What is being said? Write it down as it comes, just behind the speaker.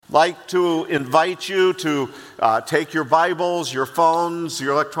like to invite you to take your Bibles, your phones,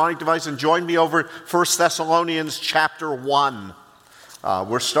 your electronic device, and join me over 1 Thessalonians chapter 1.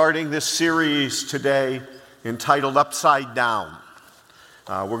 We're starting this series today entitled Upside Down.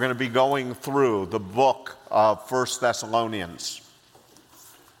 We're going to be going through the book of 1 Thessalonians.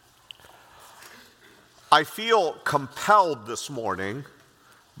 I feel compelled this morning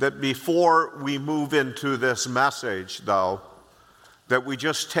that before we move into this message, though, that we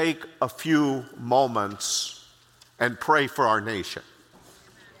just take a few moments and pray for our nation.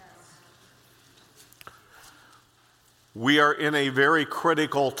 We are in a very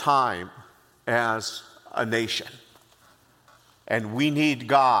critical time as a nation, and we need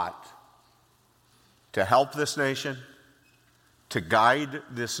God to help this nation, to guide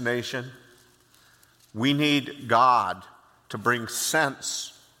this nation. We need God to bring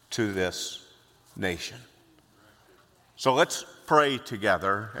sense to this nation. So let's pray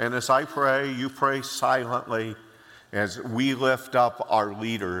together, and as I pray, you pray silently as we lift up our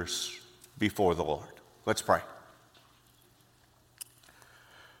leaders before the Lord. Let's pray.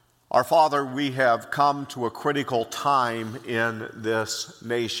 Our Father, we have come to a critical time in this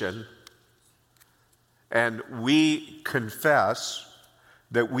nation, and we confess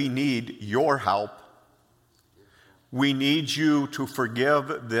that we need your help. We need you to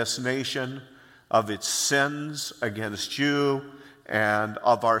forgive this nation of its sins against you and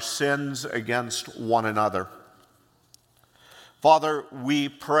of our sins against one another. Father, we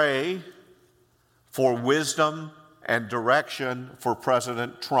pray for wisdom and direction for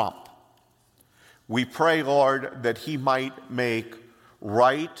President Trump. We pray, Lord, that he might make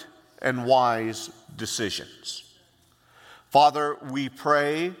right and wise decisions. Father, we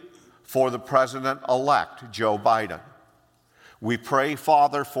pray for the President-elect, Joe Biden. We pray,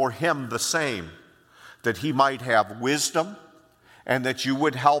 Father, for him the same, that he might have wisdom and that you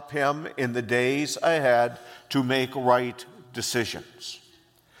would help him in the days ahead to make right decisions.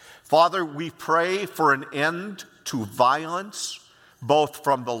 Father, we pray for an end to violence, both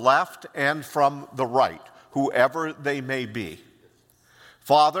from the left and from the right, whoever they may be.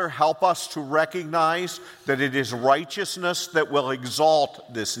 Father, help us to recognize that it is righteousness that will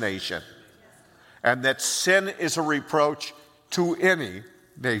exalt this nation, and that sin is a reproach to any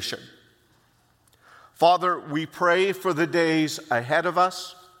nation. Father, we pray for the days ahead of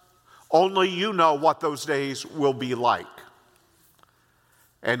us. Only you know what those days will be like.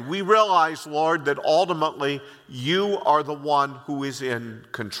 And we realize, Lord, that ultimately you are the one who is in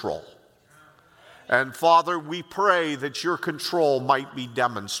control. And Father, we pray that your control might be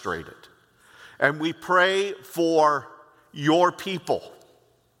demonstrated. And we pray for your people.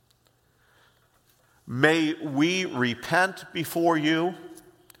 May we repent before you.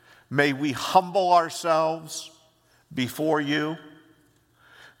 May we humble ourselves before you.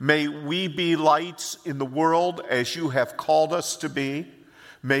 May we be lights in the world as you have called us to be.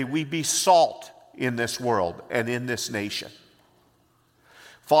 May we be salt in this world and in this nation.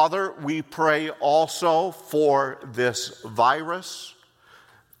 Father, we pray also for this virus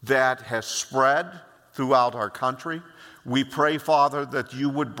that has spread throughout our country. We pray, Father, that you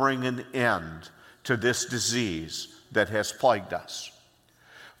would bring an end to this disease that has plagued us.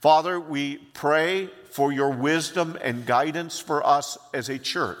 Father, we pray for your wisdom and guidance for us as a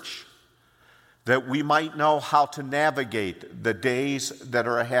church, that we might know how to navigate the days that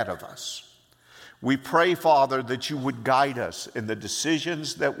are ahead of us. We pray, Father, that you would guide us in the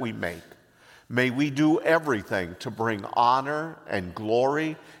decisions that we make. May we do everything to bring honor and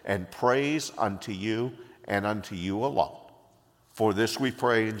glory and praise unto you and unto you alone. For this we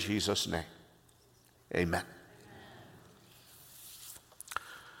pray in Jesus' name. Amen.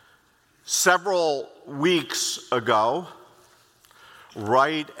 Several weeks ago,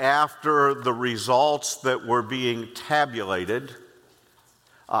 right after the results that were being tabulated,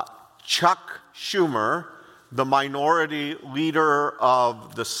 Chuck Schumer, the minority leader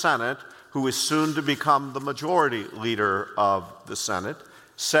of the Senate, who is soon to become the majority leader of the Senate,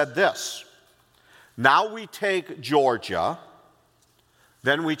 said this: "Now we take Georgia,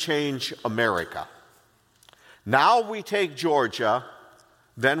 then we change America. Now we take Georgia,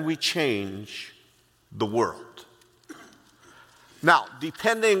 then we change the world." Now,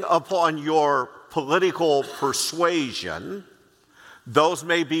 depending upon your political persuasion, those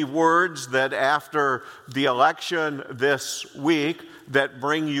may be words that after the election this week that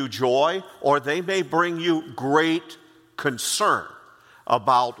bring you joy, or they may bring you great concern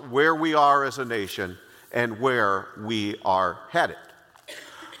about where we are as a nation and where we are headed.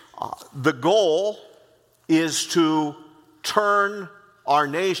 The goal is to turn our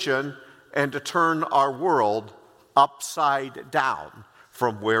nation and to turn our world upside down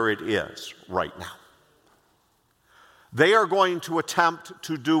from where it is right now. They are going to attempt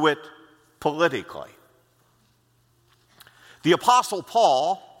to do it politically. The Apostle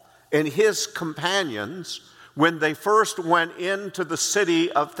Paul and his companions, when they first went into the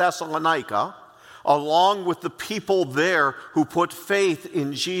city of Thessalonica, along with the people there who put faith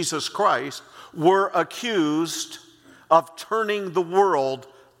in Jesus Christ, were accused of turning the world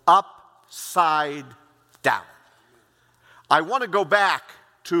upside down. I want to go back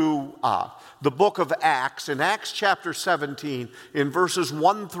to the book of Acts. In Acts chapter 17, in verses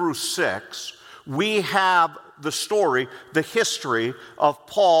 1 through 6, we have the story, the history of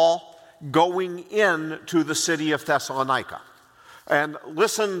Paul going into the city of Thessalonica. And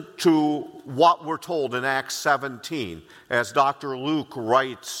listen to what we're told in Acts 17 as Dr. Luke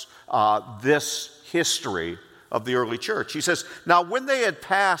writes this history of the early church. He says, "Now when they had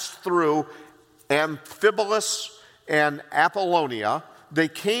passed through Amphipolis and Apollonia, they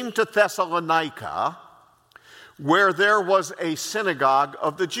came to Thessalonica, where there was a synagogue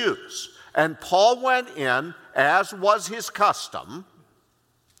of the Jews. And Paul went in, as was his custom,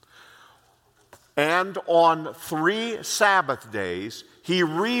 and on 3 Sabbath days he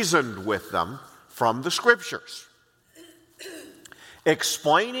reasoned with them from the Scriptures,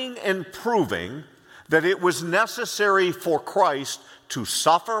 explaining and proving that it was necessary for Christ to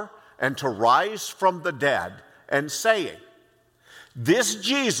suffer and to rise from the dead, and saying, 'This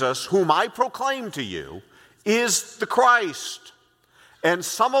Jesus whom I proclaim to you is the Christ.' And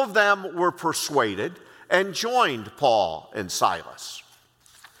some of them were persuaded and joined Paul and Silas,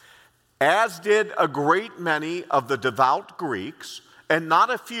 as did a great many of the devout Greeks, and not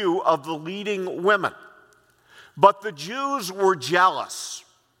a few of the leading women. But the Jews were jealous,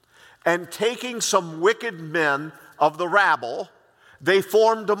 and taking some wicked men of the rabble, they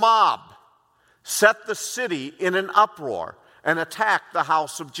formed a mob, set the city in an uproar, and attacked the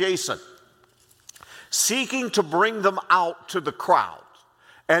house of Jason, seeking to bring them out to the crowd.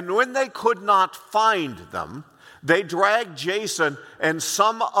 And when they could not find them, they dragged Jason and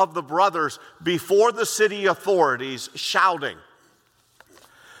some of the brothers before the city authorities, shouting,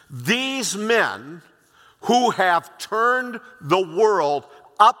 'These men who have turned the world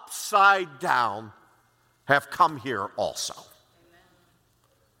upside down have come here also.'"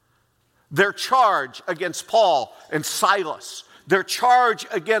 Their charge against Paul and Silas, their charge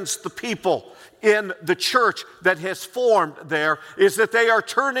against the people in the church that has formed there, is that they are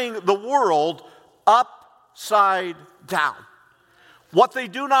turning the world upside down. What they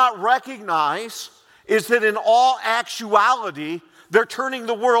do not recognize is that in all actuality, they're turning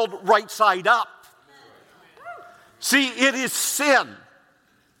the world right side up. See, it is sin.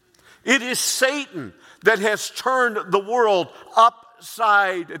 It is Satan that has turned the world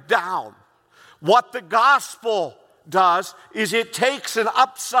upside down. What the gospel does is it takes an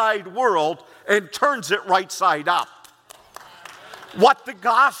upside world and turns it right side up. What the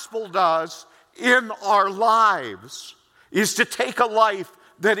gospel does in our lives is to take a life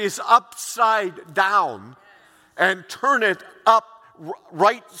that is upside down and turn it up,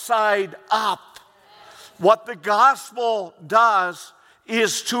 right side up. What the gospel does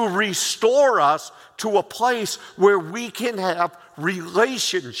is to restore us to a place where we can have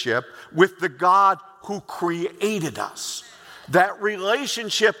relationship with the God who created us. That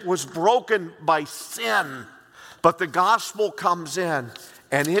relationship was broken by sin, but the gospel comes in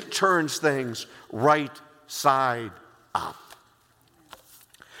and it turns things right side up.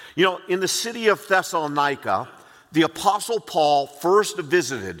 You know, in the city of Thessalonica, the Apostle Paul first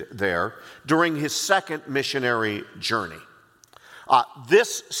visited there during his second missionary journey.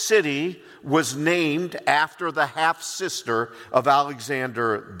 This city was named after the half-sister of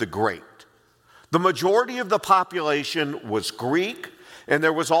Alexander the Great. The majority of the population was Greek, and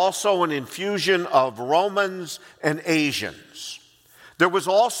there was also an infusion of Romans and Asians. There was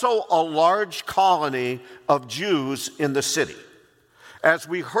also a large colony of Jews in the city. As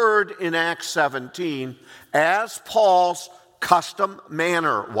we heard in Acts 17, as Paul's custom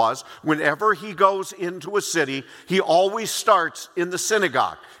manner was, whenever he goes into a city, he always starts in the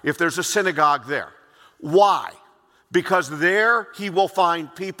synagogue, if there's a synagogue there. Why? Because there he will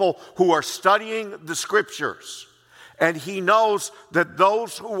find people who are studying the Scriptures. And he knows that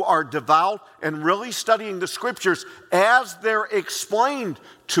those who are devout and really studying the Scriptures as they're explained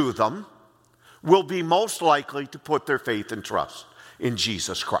to them will be most likely to put their faith and trust in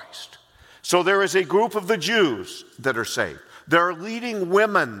Jesus Christ. So there is a group of the Jews that are saved. There are leading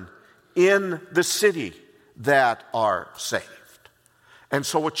women in the city that are saved. And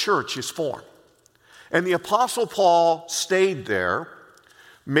so a church is formed. And the Apostle Paul stayed there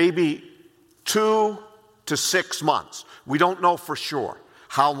maybe 2 to 6 months. We don't know for sure.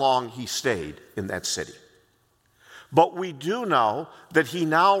 how long he stayed in that city. But we do know that he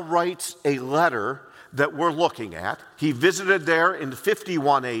now writes a letter that we're looking at. He visited there in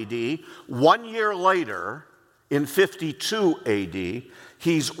 51 AD. 1 year later, in 52 AD,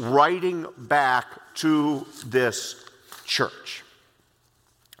 he's writing back to this church.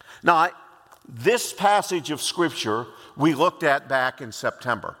 Now, this passage of Scripture we looked at back in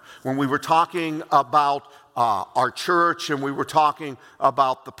September when we were talking about our church, and we were talking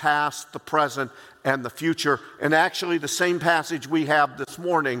about the past, the present, and the future. And actually, the same passage we have this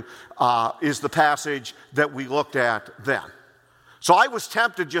morning is the passage that we looked at then. So I was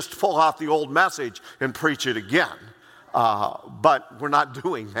tempted just to pull out the old message and preach it again, but we're not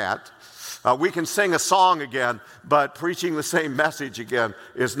doing that. We can sing a song again, but preaching the same message again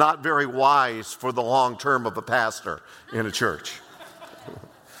is not very wise for the long term of a pastor in a church.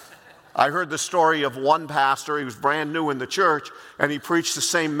 I heard the story of one pastor. He was brand new in the church, and he preached the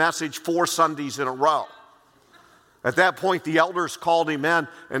same message 4 Sundays in a row. At that point, the elders called him in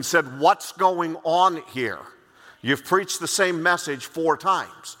and said, "What's going on here? You've preached the same message 4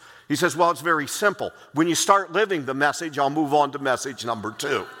 times." He says, "Well, it's very simple. When you start living the message, I'll move on to message number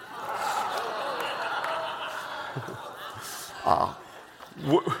 2.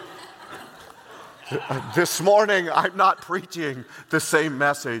 This morning, I'm not preaching the same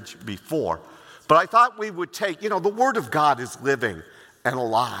message before, but I thought we would take, the Word of God is living and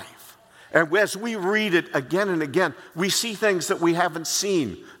alive. And as we read it again and again, we see things that we haven't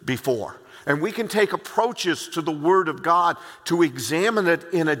seen before. And we can take approaches to the Word of God to examine it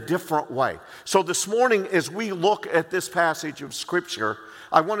in a different way. So this morning, as we look at this passage of Scripture,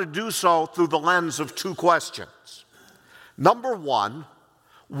 I want to do so through the lens of 2 questions. Number 1,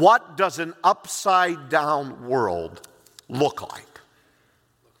 what does an upside-down world look like?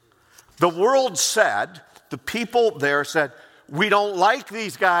 The world said, the people there said, "We don't like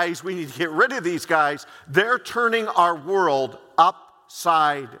these guys. We need to get rid of these guys. They're turning our world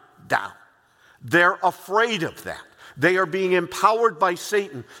upside down." They're afraid of that. They are being empowered by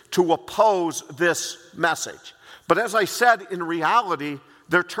Satan to oppose this message. But as I said, in reality,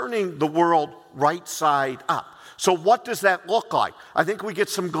 they're turning the world right side up. So what does that look like? I think we get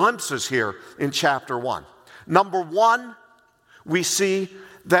some glimpses here in chapter 1. Number 1, we see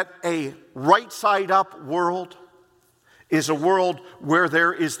that a right side up world is a world where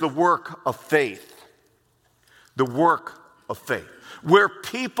there is the work of faith. The work of faith. Where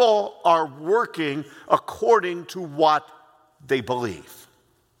people are working according to what they believe.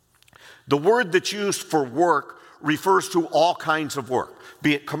 The word that's used for work refers to all kinds of work,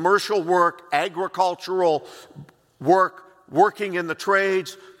 be it commercial work, agricultural work, working in the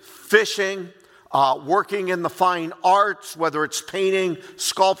trades, fishing, working in the fine arts, whether it's painting,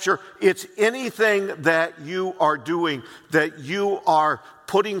 sculpture. It's anything that you are doing, that you are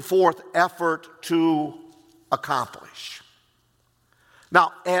putting forth effort to accomplish.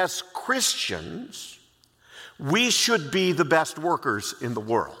 Now, as Christians, we should be the best workers in the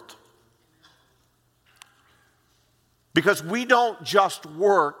world. Because we don't just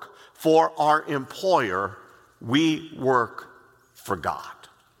work for our employer, we work for God.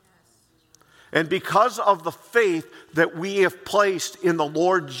 And because of the faith that we have placed in the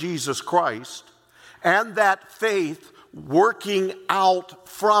Lord Jesus Christ, and that faith working out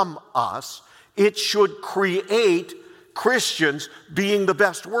from us, it should create Christians being the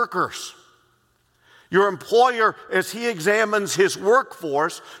best workers. Your employer, as he examines his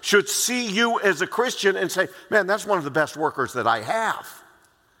workforce, should see you as a Christian and say, "Man, that's one of the best workers that I have."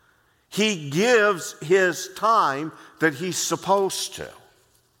 He gives his time that he's supposed to.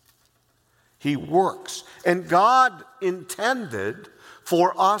 He works. And God intended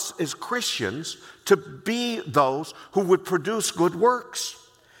for us as Christians to be those who would produce good works.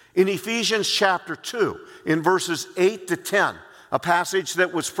 In Ephesians chapter 2, in verses 8 to 10, a passage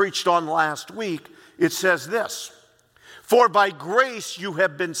that was preached on last week, it says this: "For by grace you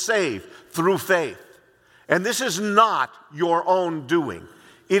have been saved through faith. And this is not your own doing.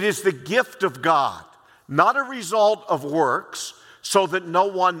 It is the gift of God, not a result of works, so that no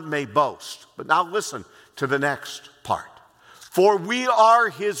one may boast." But now listen to the next part. "For we are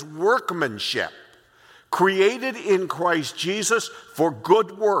his workmanship, created in Christ Jesus for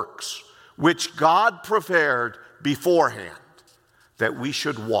good works, which God prepared beforehand, that we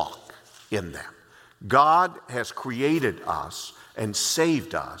should walk in them." God has created us and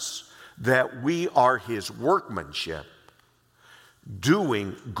saved us that we are his workmanship,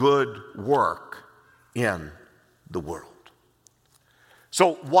 doing good work in the world.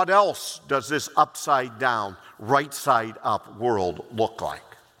 So what else does this upside down, right side up world look like?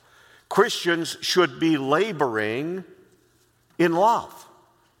 Christians should be laboring in love.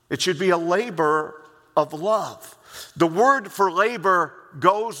 It should be a labor of love. The word for labor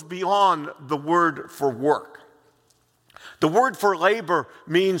goes beyond the word for work. The word for labor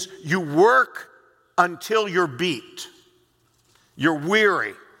means you work until you're beat. You're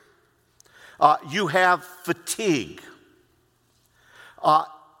weary. You have fatigue.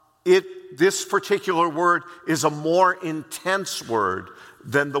 This particular word is a more intense word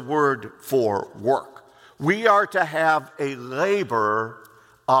than the word for work. We are to have a labor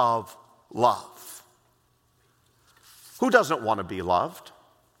of love. Who doesn't want to be loved?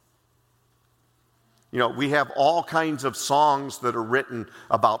 You know, we have all kinds of songs that are written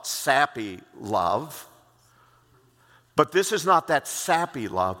about sappy love. But this is not that sappy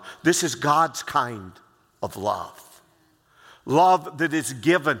love. This is God's kind of love. Love that is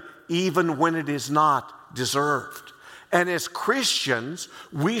given even when it is not deserved. And as Christians,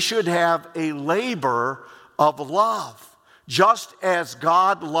 we should have a labor of love. Just as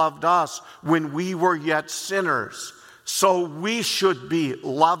God loved us when we were yet sinners, so we should be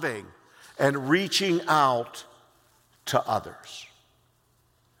loving and reaching out to others.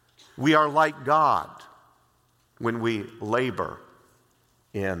 We are like God when we labor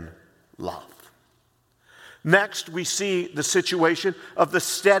in love. Next, we see the situation of the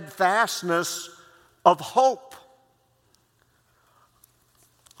steadfastness of hope.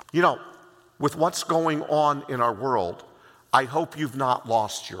 You know, with what's going on in our world, I hope you've not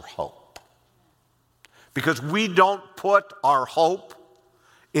lost your hope. Because we don't put our hope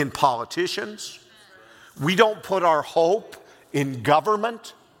in politicians. We don't put our hope in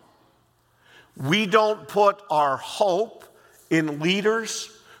government. We don't put our hope in leaders.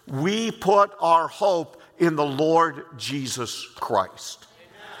 We put our hope in the Lord Jesus Christ.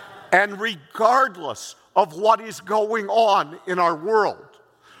 And regardless of what is going on in our world,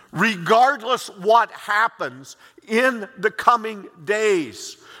 regardless what happens in the coming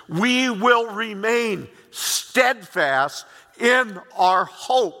days, we will remain steadfast in our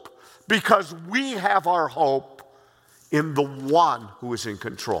hope because we have our hope in the one who is in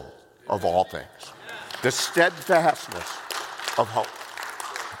control of all things. The steadfastness of hope.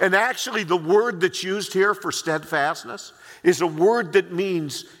 And actually, the word that's used here for steadfastness is a word that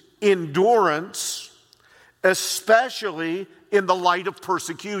means endurance, especially in the light of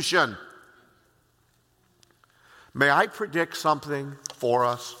persecution. May I predict something for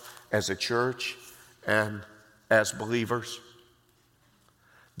us as a church and as believers?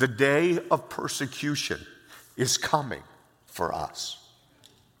 The day of persecution is coming for us.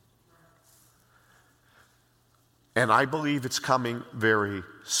 And I believe it's coming very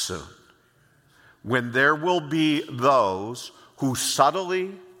soon. When there will be those who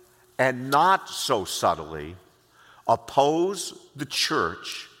subtly and not so subtly oppose the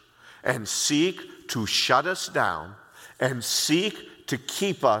church and seek to shut us down and seek to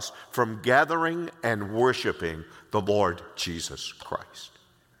keep us from gathering and worshiping the Lord Jesus Christ.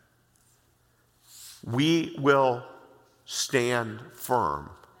 We will stand firm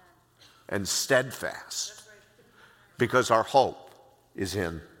and steadfast because our hope is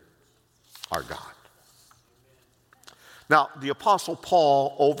in our God. Now, the Apostle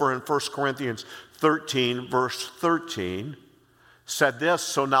Paul over in 1 Corinthians 13, verse 13, said this,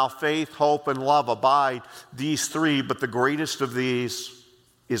 "So now faith, hope, and love abide, these three, but the greatest of these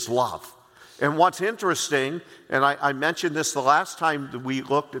is love." And what's interesting, and I mentioned this the last time that we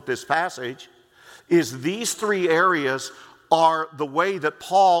looked at this passage, is these three areas are the way that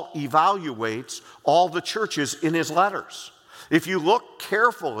Paul evaluates all the churches in his letters. If you look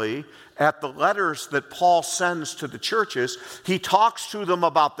carefully at the letters that Paul sends to the churches, he talks to them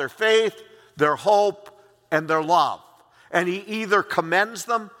about their faith, their hope, and their love. And he either commends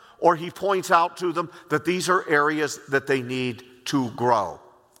them or he points out to them that these are areas that they need to grow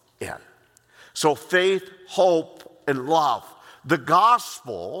in. So faith, hope, and love. The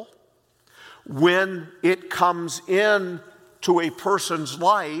gospel, when it comes in to a person's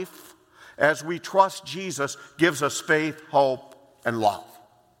life, as we trust Jesus, gives us faith, hope, and love.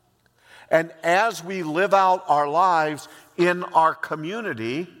 And as we live out our lives in our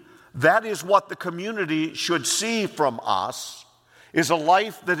community, that is what the community should see from us, is a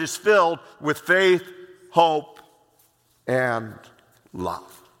life that is filled with faith, hope, and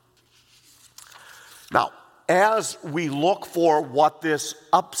love. Now, as we look for what this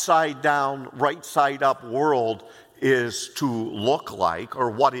upside down, right side up world is to look like,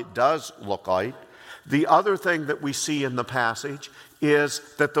 or what it does look like, the other thing that we see in the passage is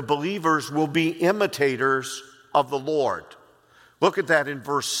that the believers will be imitators of the Lord. Look at that in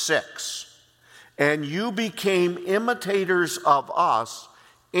verse 6. "And you became imitators of us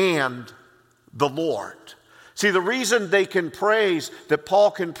and the Lord." See, the reason that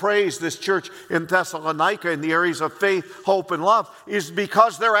Paul can praise this church in Thessalonica in the areas of faith, hope, and love is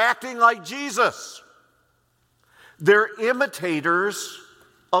because they're acting like Jesus. They're imitators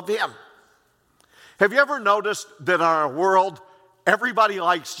of him. Have you ever noticed that in our world, everybody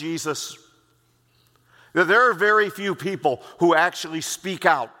likes Jesus? That there are very few people who actually speak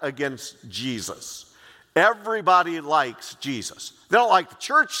out against Jesus. Everybody likes Jesus. They don't like the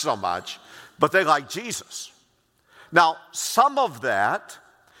church so much, but they like Jesus. Now, some of that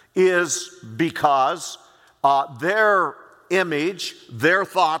is because their image, their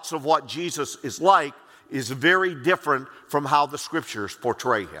thoughts of what Jesus is like is very different from how the scriptures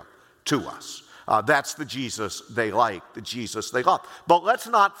portray him to us. That's the Jesus they like, the Jesus they love. But let's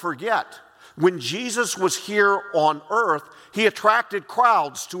not forget, when Jesus was here on earth, he attracted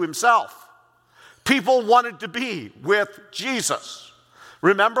crowds to himself. People wanted to be with Jesus.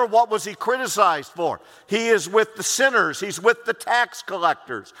 Remember, what was he criticized for? He is with the sinners. He's with the tax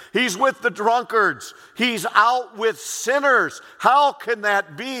collectors. He's with the drunkards. He's out with sinners. How can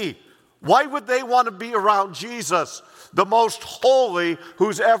that be? Why would they want to be around Jesus, the most holy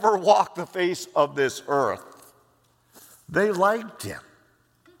who's ever walked the face of this earth? They liked him.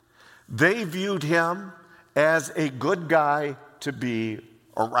 They viewed him as a good guy to be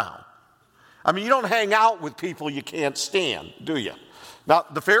around. I mean, you don't hang out with people you can't stand, do you? Now,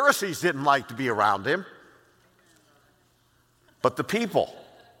 the Pharisees didn't like to be around him, but the people,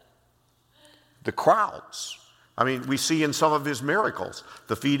 the crowds. I mean, we see in some of his miracles,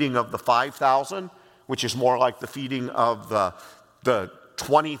 the feeding of the 5,000, which is more like the feeding of the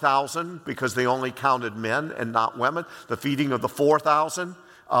 20,000 because they only counted men and not women. The feeding of the 4,000,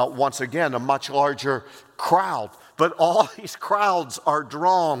 once again, a much larger crowd. But all these crowds are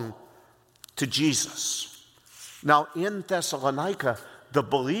drawn to Jesus. Now, in Thessalonica, the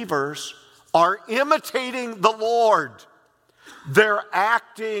believers are imitating the Lord. They're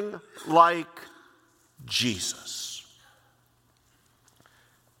acting like Jesus.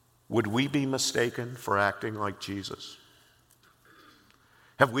 Would we be mistaken for acting like Jesus?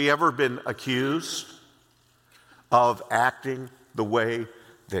 Have we ever been accused of acting the way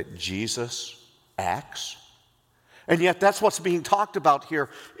that Jesus acts? And yet that's what's being talked about here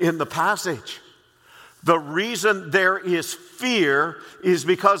in the passage. The reason there is fear is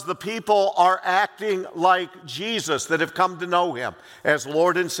because the people are acting like Jesus that have come to know him as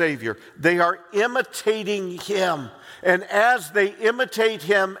Lord and Savior. They are imitating him. And as they imitate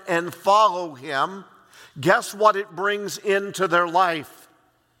him and follow him, guess what it brings into their life?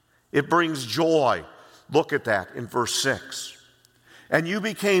 It brings joy. Look at that in verse 6. And you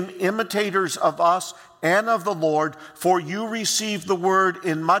became imitators of us and of the Lord, for you received the word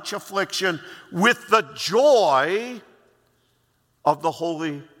in much affliction with the joy of the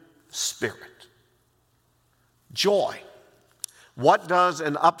Holy Spirit. Joy. What does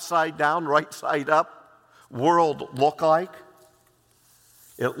an upside down, right side up world look like?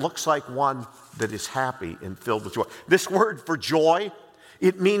 It looks like one that is happy and filled with joy. This word for joy,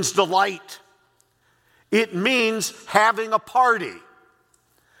 it means delight. It means having a party.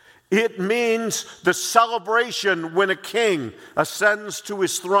 It means the celebration when a king ascends to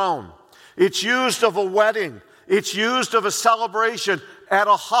his throne. It's used of a wedding. It's used of a celebration at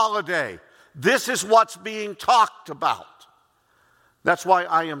a holiday. This is what's being talked about. That's why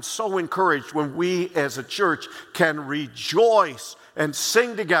I am so encouraged when we as a church can rejoice and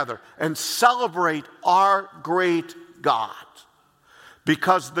sing together and celebrate our great God.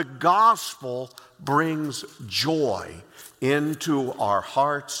 Because the gospel brings joy into our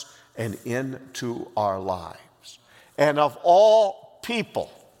hearts and into our lives. And of all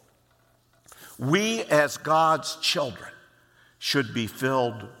people, we as God's children should be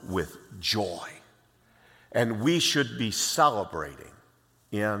filled with joy. And we should be celebrating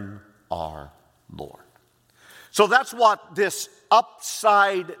in our Lord. So that's what this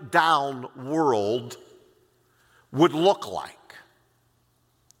upside down world would look like.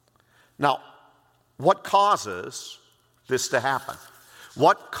 Now, what causes this to happen?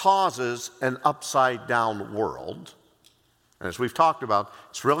 What causes an upside down world? And as we've talked about,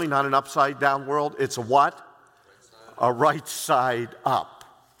 it's really not an upside down world. It's a what? A right side up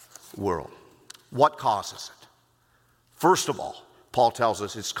world. What causes it? First of all, Paul tells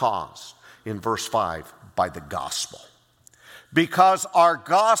us it's caused in verse 5 by the gospel. Because our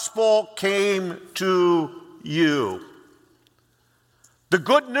gospel came to you. The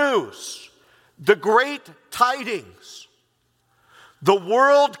good news, the great tidings. The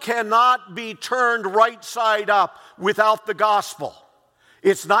world cannot be turned right side up without the gospel.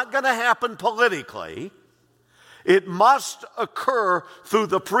 It's not going to happen politically. It must occur through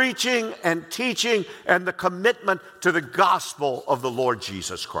the preaching and teaching and the commitment to the gospel of the Lord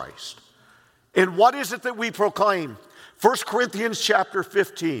Jesus Christ. And what is it that we proclaim? 1 Corinthians chapter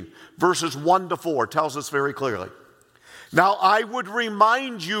 15, verses 1 to 4 tells us very clearly. Now I would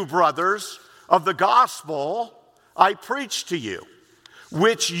remind you, brothers, of the gospel I preached to you,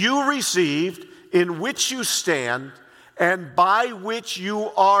 which you received, in which you stand, and by which you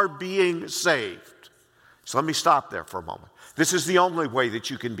are being saved. So let me stop there for a moment. This is the only way that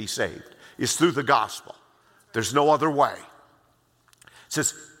you can be saved, is through the gospel. There's no other way. It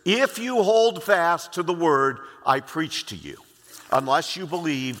says, if you hold fast to the word I preached to you, unless you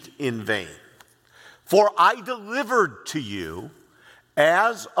believed in vain. For I delivered to you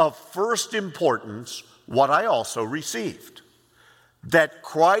as of first importance what I also received, that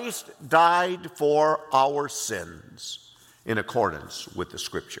Christ died for our sins in accordance with the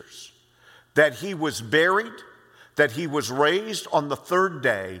Scriptures, that he was buried, that he was raised on the third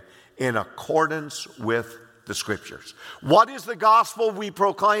day in accordance with the Scriptures. What is the gospel we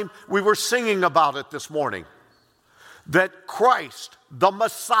proclaim? We were singing about it this morning. That Christ, the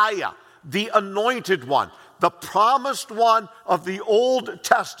Messiah, the anointed one, the promised one of the Old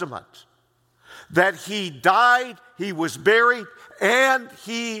Testament, that he died, he was buried, and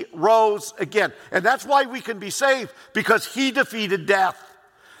he rose again. And that's why we can be saved, because he defeated death.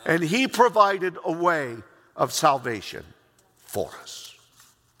 And he provided a way of salvation for us.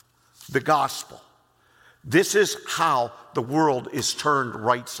 The gospel. This is how the world is turned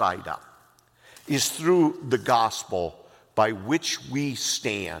right side up. Is through the gospel by which we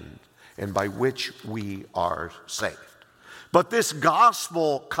stand and by which we are saved. But this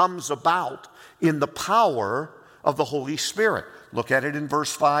gospel comes about in the power of the Holy Spirit. Look at it in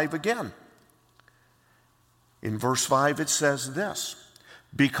verse 5 again. In verse 5 it says this.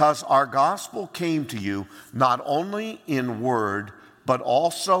 Because our gospel came to you not only in word, but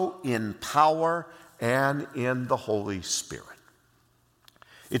also in power and in the Holy Spirit.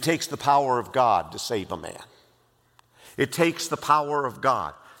 It takes the power of God to save a man. It takes the power of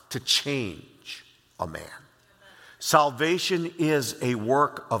God to change a man. Salvation is a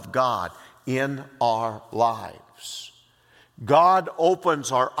work of God in our lives. God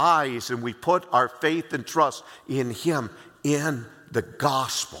opens our eyes and we put our faith and trust in him, in the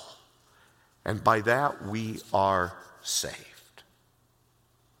gospel. And by that we are saved.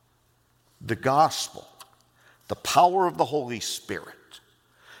 The gospel, the power of the Holy Spirit.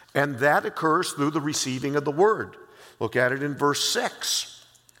 And that occurs through the receiving of the word. Look at it in verse 6.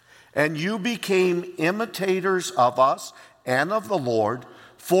 And you became imitators of us and of the Lord,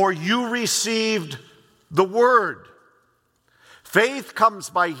 for you received the word. Faith comes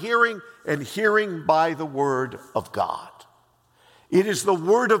by hearing, and hearing by the word of God. It is the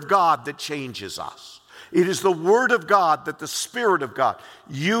word of God that changes us. It is the word of God that the Spirit of God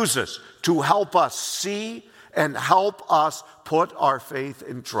uses to help us see and help us put our faith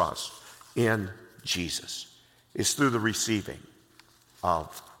and trust in Jesus. It's through the receiving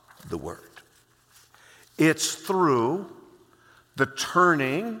of the word. It's through the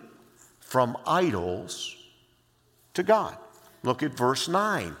turning from idols to God. Look at verse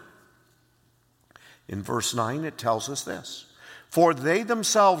 9. In verse 9 it tells us this. For they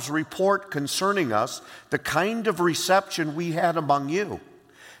themselves report concerning us the kind of reception we had among you,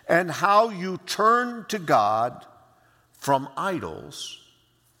 and how you turned to God from idols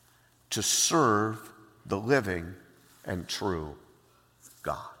to serve the living and true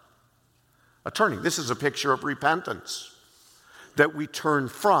God. A turning. This is a picture of repentance, that we turn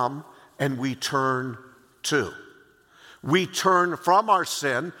from and we turn to. We turn from our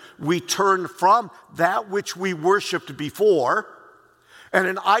sin, we turn from that which we worshiped before. And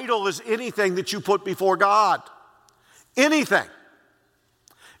an idol is anything that you put before God. Anything.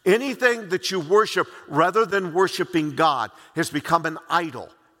 Anything that you worship rather than worshiping God has become an idol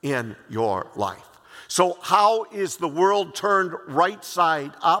in your life. So how is the world turned right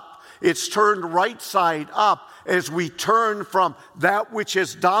side up? It's turned right side up as we turn from that which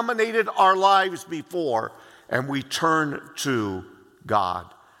has dominated our lives before, and we turn to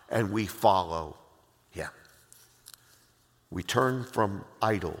God and we follow him. We turn from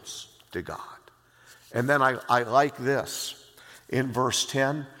idols to God. And then I like this. In verse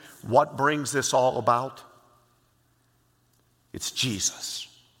 10, what brings this all about? It's Jesus.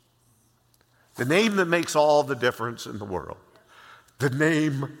 The name that makes all the difference in the world. The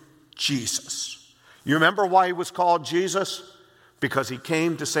name Jesus. You remember why he was called Jesus? Because he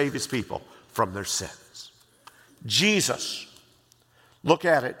came to save his people from their sins. Jesus. Look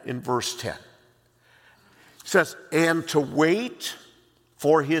at it in verse 10. It says, and to wait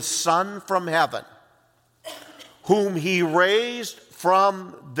for his Son from heaven, whom he raised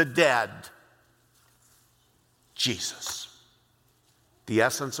from the dead. Jesus. The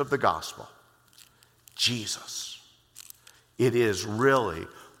essence of the gospel. Jesus. It is really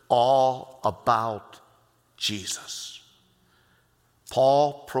all about Jesus.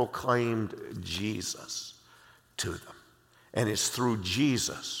 Paul proclaimed Jesus to them. And it's through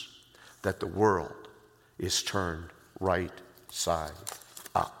Jesus that the world is turned right side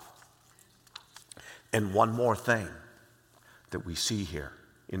up. And one more thing that we see here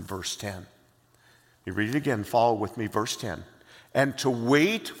in verse 10. You read it again, follow with me, verse 10. And to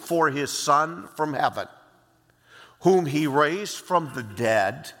wait for his Son from heaven, whom he raised from the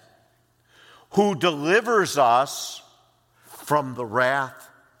dead, who delivers us from the wrath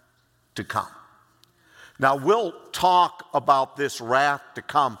to come. Now, we'll talk about this wrath to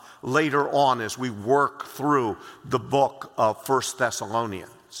come later on as we work through the book of 1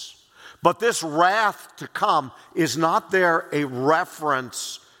 Thessalonians. But this wrath to come is not there a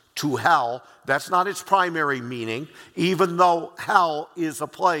reference to hell. That's not its primary meaning, even though hell is a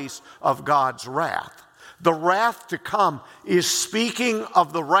place of God's wrath. The wrath to come is speaking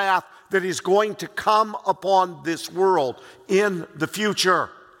of the wrath that is going to come upon this world in the future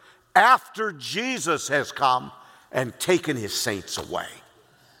after Jesus has come and taken his saints away.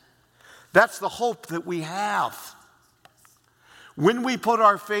 That's the hope that we have. When we put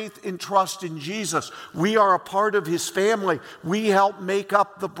our faith and trust in Jesus, we are a part of his family. We help make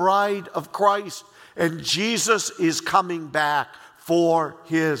up the bride of Christ, and Jesus is coming back for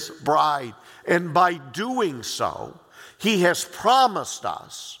his bride. And by doing so, he has promised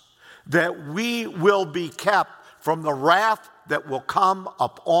us that we will be kept from the wrath that will come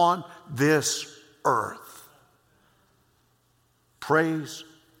upon this earth. Praise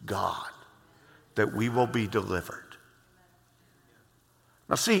God that we will be delivered.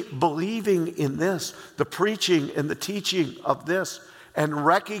 Now see, believing in this, the preaching and the teaching of this, and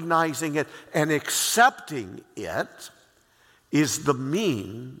recognizing it and accepting it is the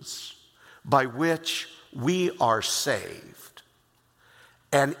means by which we are saved.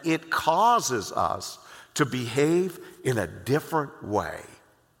 And it causes us to behave in a different way.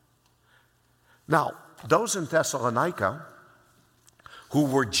 Now, those in Thessalonica who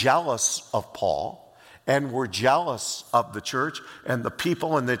were jealous of Paul and were jealous of the church and the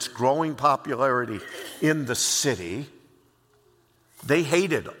people and its growing popularity in the city, they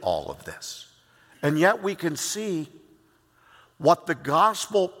hated all of this. And yet we can see what the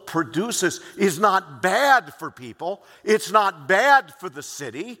gospel produces is not bad for people. It's not bad for the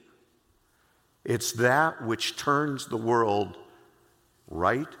city. It's that which turns the world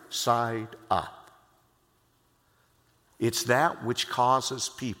right side up. It's that which causes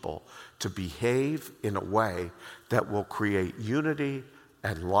people to behave in a way that will create unity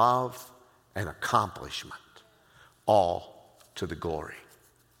and love and accomplishment, all to the glory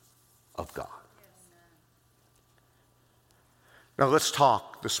of God. Now let's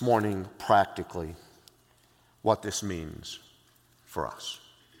talk this morning practically what this means for us.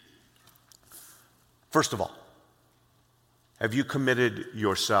 First of all, have you committed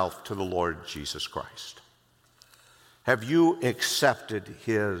yourself to the Lord Jesus Christ? Have you accepted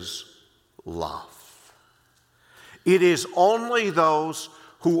his love? It is only those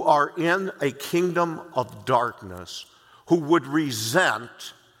who are in a kingdom of darkness who would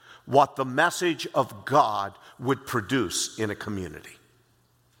resent what the message of God would produce in a community.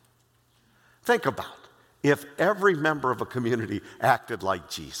 Think about if every member of a community acted like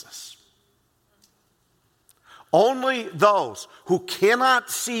Jesus. Only those who cannot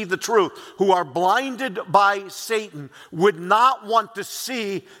see the truth, who are blinded by Satan, would not want to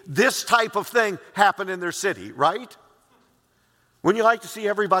see this type of thing happen in their city, right? Wouldn't you like to see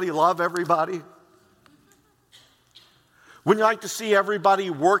everybody love everybody? Wouldn't you like to see everybody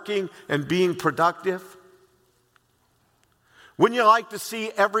working and being productive? Wouldn't you like to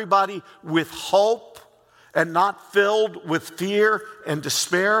see everybody with hope and not filled with fear and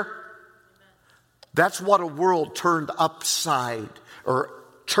despair? That's what a world turned upside or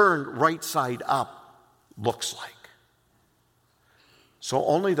turned right side up looks like. So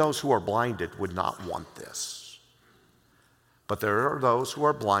only those who are blinded would not want this. But there are those who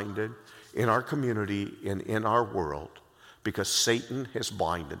are blinded in our community and in our world because Satan has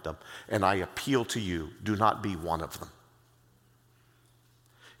blinded them. And I appeal to you, do not be one of them.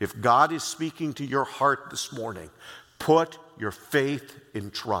 If God is speaking to your heart this morning, put your faith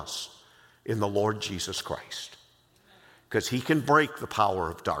and trust in the Lord Jesus Christ, because he can break the power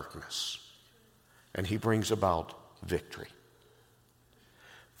of darkness and he brings about victory.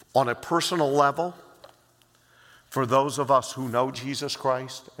 On a personal level, for those of us who know Jesus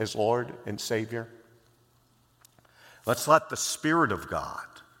Christ as Lord and Savior, Let's let the Spirit of God,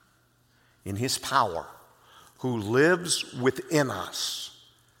 in His power, who lives within us,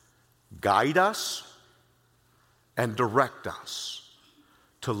 guide us and direct us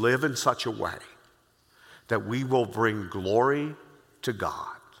to live in such a way that we will bring glory to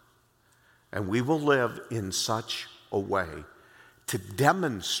God, and we will live in such a way to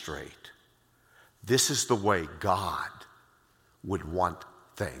demonstrate this is the way God would want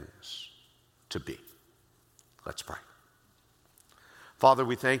things to be. Let's pray. Father,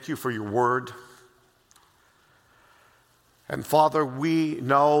 we thank you for your word. And Father, we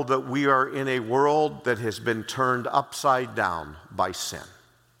know that we are in a world that has been turned upside down by sin.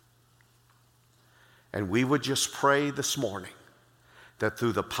 And we would just pray this morning that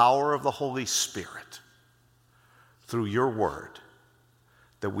through the power of the Holy Spirit, through your word,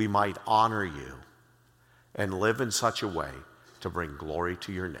 that we might honor you and live in such a way to bring glory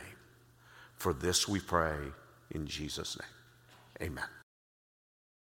to your name. For this we pray in Jesus' name. Amen.